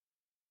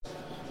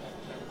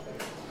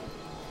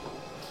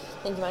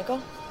Thank you,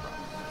 Michael.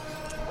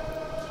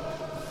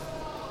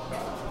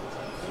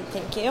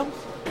 Thank you.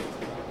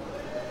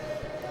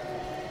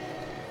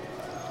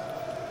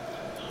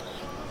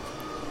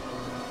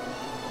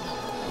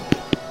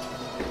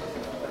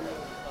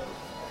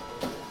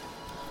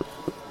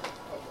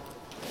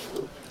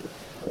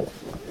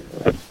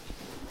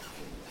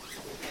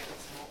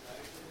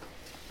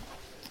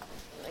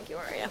 Thank you,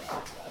 Maria.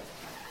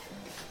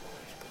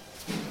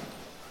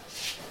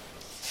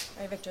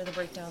 All right, Victor, the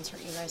breakdowns hurt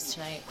you guys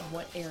tonight.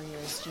 What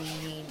areas do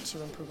you need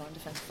to improve on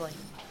defensively?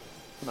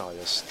 No,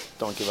 just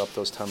don't give up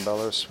those 10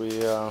 bellers. We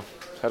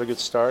had a good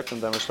start,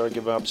 and then we started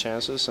giving up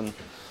chances, and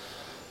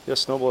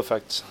snowball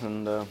effect.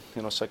 And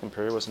second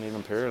period was an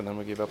even period, and then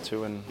we gave up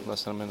 2 in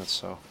less than a minute.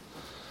 So,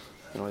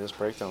 just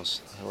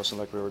breakdowns. It wasn't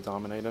like we were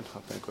dominated. I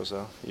think it was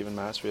an even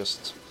match. We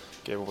just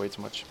gave away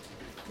too much.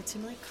 It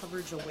seemed like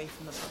coverage away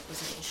from the puck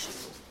was an issue.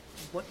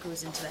 What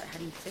goes into that? How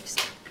do you fix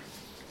it?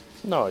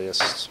 No,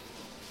 yes.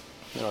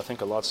 I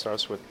think a lot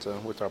starts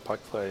with our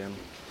puck play and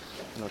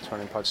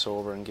turning pucks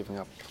over and giving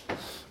up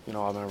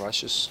odd-man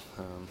rushes.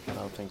 I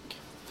don't think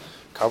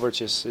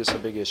coverage is a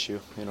big issue.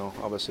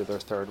 Obviously their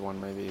third one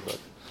maybe,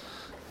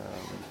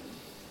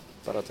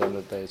 but at the end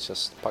of the day it's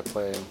just puck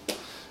play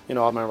and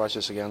odd-man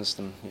rushes against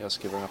and just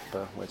giving up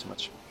way too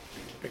much.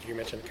 Like you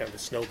mentioned, kind of the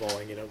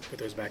snowballing, with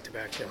those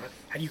back-to-back.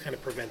 How do you kind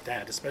of prevent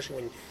that, especially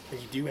when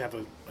you do have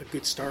a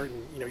good start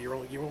and you're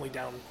only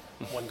down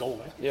 1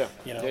 goal? Yeah,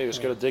 you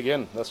just got to dig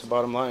in. That's the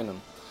bottom line,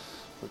 and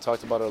we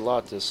talked about it a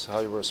lot. Is how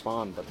you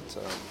respond. But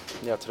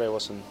today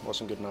wasn't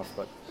good enough.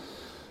 But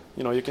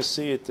you can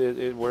see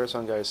it wears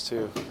on guys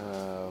too.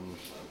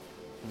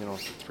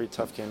 3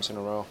 tough games in a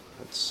row.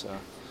 It's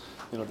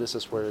this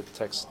is where it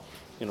takes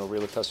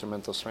really test your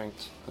mental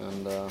strength,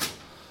 and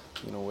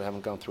we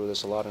haven't gone through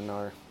this a lot in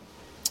our.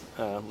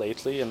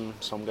 Lately, and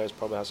some guys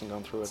probably hasn't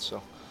gone through it,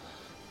 so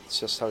it's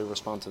just how you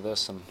respond to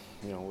this, and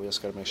we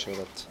just got to make sure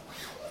that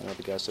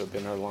the guys that have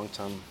been here a long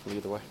time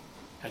lead the way.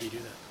 How do you do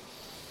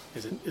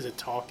that? Is it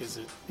talk? Is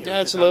it?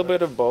 It's a little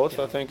bit of both.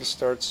 I think it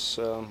starts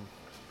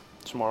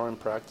tomorrow in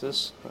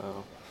practice.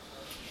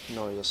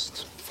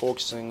 Just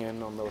focusing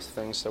in on those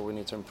things that we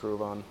need to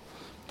improve on,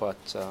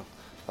 but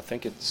I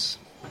think it's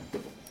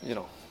it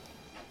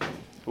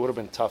would have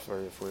been tougher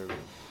if we were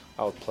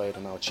outplayed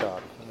and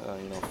outshot,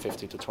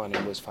 50-20,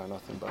 it was 5-0,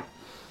 but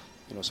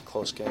it's a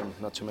close game,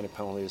 not too many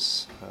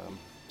penalties,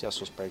 just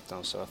those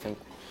breakdowns. So I think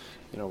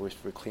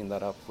if we clean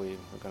that up, we're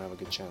gonna have a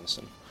good chance.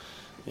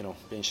 And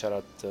being shut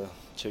out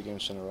 2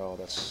 games in a row,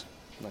 that's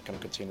not gonna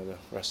continue the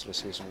rest of the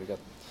season. We got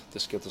the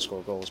skill to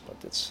score goals, but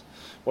it's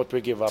what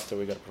we give up that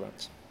we got to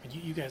prevent.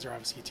 You guys are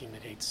obviously a team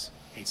that hates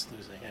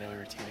losing. I know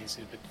every team hates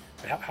it,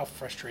 but how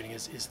frustrating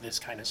is this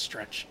kind of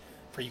stretch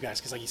for you guys?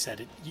 Because like you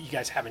said, you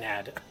guys haven't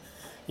had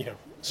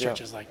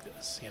stretches like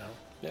this,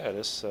 Yeah, it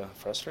is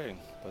frustrating,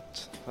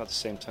 but at the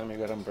same time you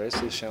got to embrace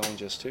these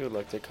challenges too.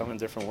 Like they come in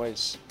different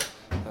ways,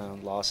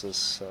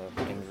 losses,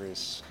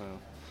 injuries.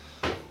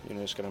 You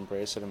just got to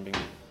embrace it and be,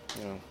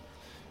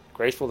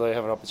 grateful that you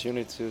have an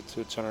opportunity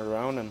to turn it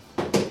around. And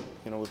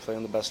we play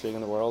in the best league in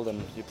the world, and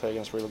you play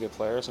against really good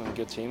players and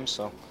good teams.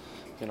 So,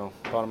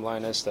 bottom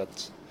line is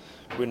that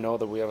we know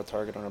that we have a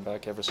target on our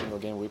back every single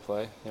game we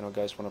play.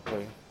 Guys want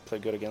to play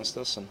good against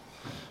us, and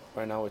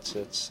right now it's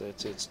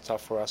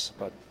tough for us.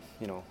 But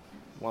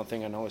one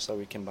thing I know is that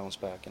we can bounce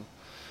back, and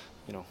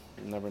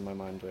never in my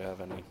mind do I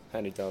have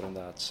any doubt in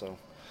that. So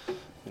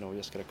we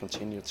just got to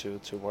continue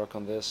to work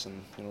on this,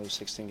 and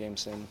 16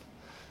 games in,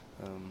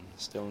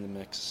 still in the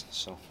mix.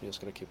 So we just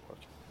got to keep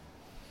working.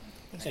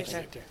 Thanks,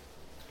 Victor.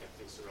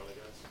 Thanks, Cirelli, guys.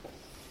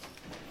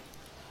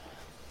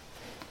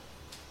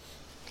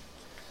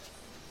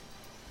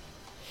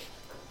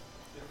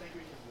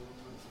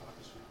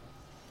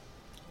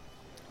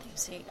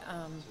 See,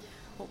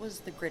 what was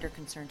the greater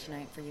concern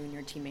tonight for you and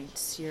your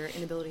teammates? Your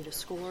inability to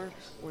score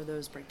or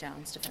those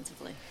breakdowns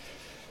defensively?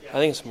 I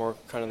think it's more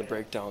kind of the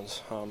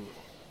breakdowns.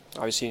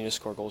 Obviously, you need to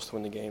score goals to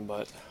win the game,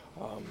 but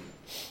I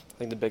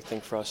think the big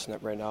thing for us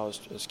right now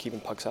is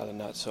keeping pucks out of the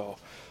net. So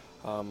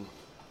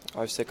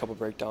obviously a couple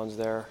breakdowns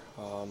there,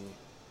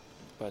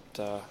 but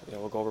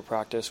we'll go over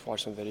practice,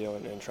 watch some video,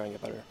 and try and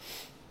get better.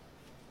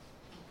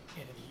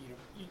 And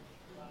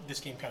this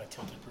game kind of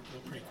tilted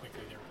pretty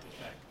quickly there with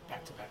the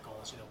back-to-back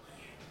goals.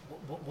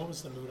 What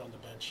was the mood on the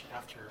bench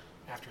after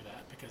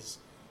that? Because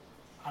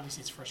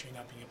obviously it's frustrating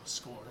not being able to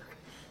score,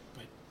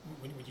 but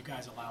when you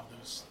guys allow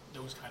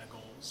those kind of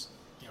goals,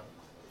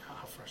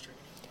 how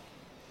frustrating is that?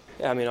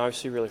 Yeah, I mean,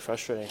 obviously really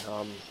frustrating.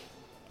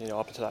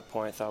 Up until that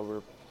point, I thought we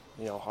were,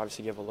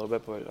 obviously give a little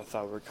bit, but I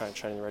thought we were kind of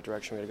trending in the right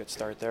direction. We had a good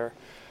start there.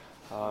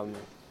 But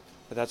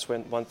that's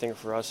one thing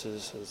for us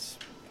is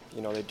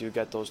they do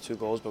get those 2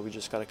 goals, but we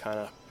just got to kind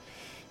of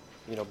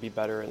be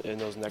better in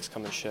those next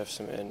coming shifts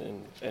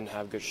and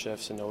have good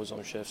shifts and no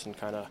zone shifts and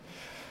kind of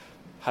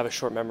have a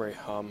short memory.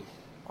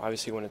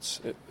 Obviously, when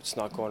it's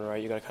not going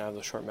right, you got to kind of have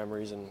those short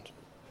memories and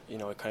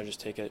kind of just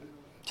take it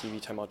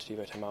TV timeout to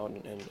TV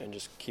timeout and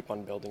just keep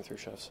on building through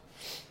shifts.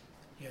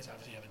 You guys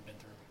obviously haven't been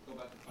through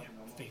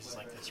phases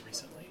like this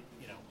recently.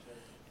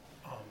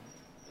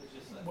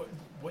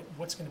 What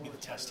what's going to be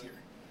the test here?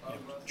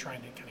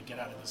 Trying to kind of get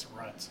out of this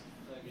rut,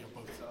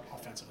 both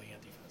offensively and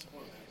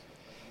defensively.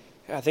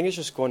 Yeah, I think it's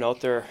just going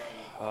out there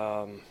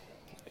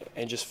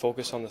and just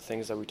focus on the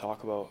things that we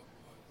talk about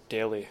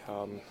daily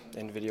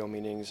in video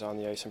meetings, on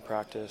the ice in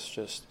practice.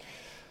 Just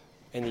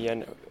in the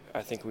end,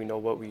 I think we know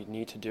what we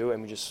need to do,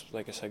 and we just,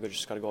 like I said, we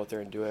just got to go out there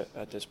and do it.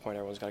 At this point,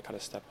 everyone's got to kind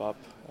of step up,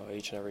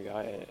 each and every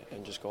guy,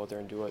 and just go out there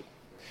and do what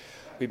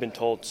we've been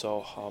told.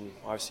 So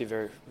obviously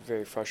very,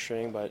 very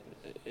frustrating, but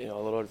a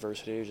little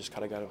adversity, you just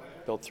kind of got to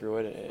build through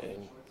it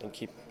and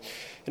keep,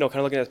 kind of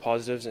looking at the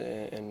positives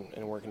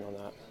and working on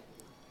that.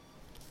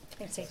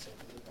 Thanks, Steve.